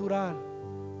sobrenatural.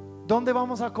 ¿Dónde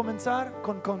vamos a comenzar?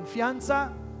 Con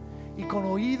confianza y con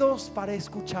oídos para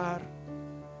escuchar.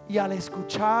 Y al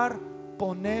escuchar,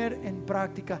 poner en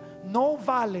práctica. No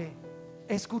vale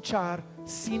escuchar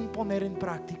sin poner en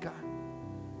práctica.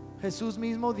 Jesús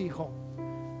mismo dijo,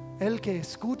 el que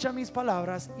escucha mis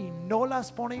palabras y no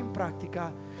las pone en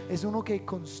práctica es uno que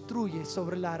construye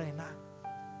sobre la arena.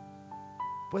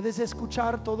 Puedes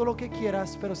escuchar todo lo que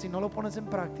quieras, pero si no lo pones en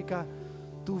práctica,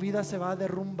 tu vida se va a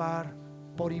derrumbar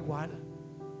por igual.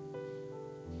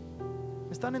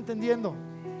 ¿Me están entendiendo?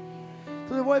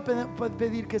 Entonces voy a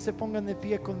pedir que se pongan de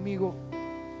pie conmigo.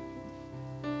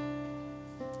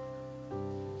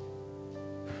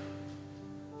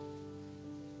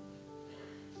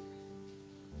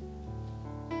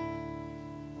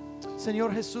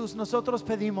 Señor Jesús, nosotros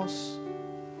pedimos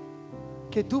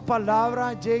que tu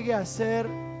palabra llegue a ser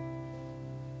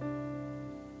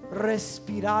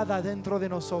respirada dentro de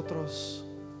nosotros.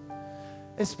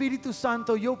 Espíritu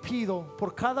Santo, yo pido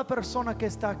por cada persona que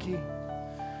está aquí,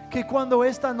 que cuando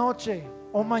esta noche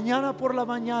o mañana por la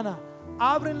mañana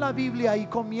abren la Biblia y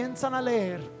comienzan a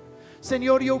leer,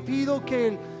 Señor, yo pido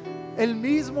que el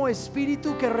mismo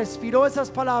Espíritu que respiró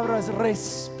esas palabras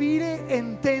respire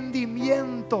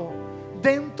entendimiento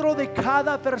dentro de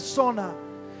cada persona.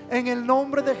 En el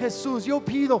nombre de Jesús, yo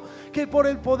pido que por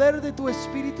el poder de tu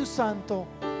Espíritu Santo,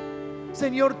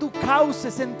 Señor, tú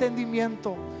causes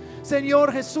entendimiento.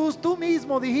 Señor Jesús, tú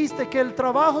mismo dijiste que el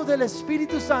trabajo del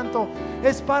Espíritu Santo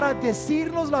es para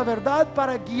decirnos la verdad,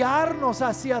 para guiarnos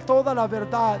hacia toda la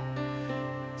verdad.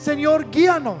 Señor,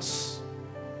 guíanos,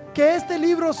 que este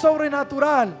libro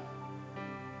sobrenatural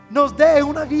nos dé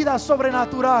una vida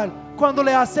sobrenatural cuando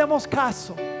le hacemos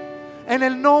caso. En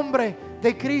el nombre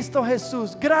de Cristo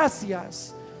Jesús,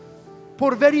 gracias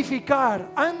por verificar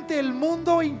ante el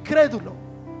mundo incrédulo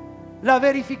la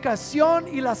verificación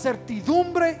y la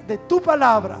certidumbre de tu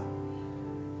palabra.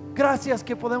 Gracias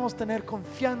que podemos tener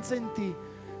confianza en ti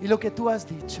y lo que tú has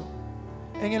dicho.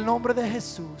 En el nombre de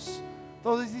Jesús,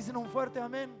 todos dicen un fuerte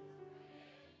amén.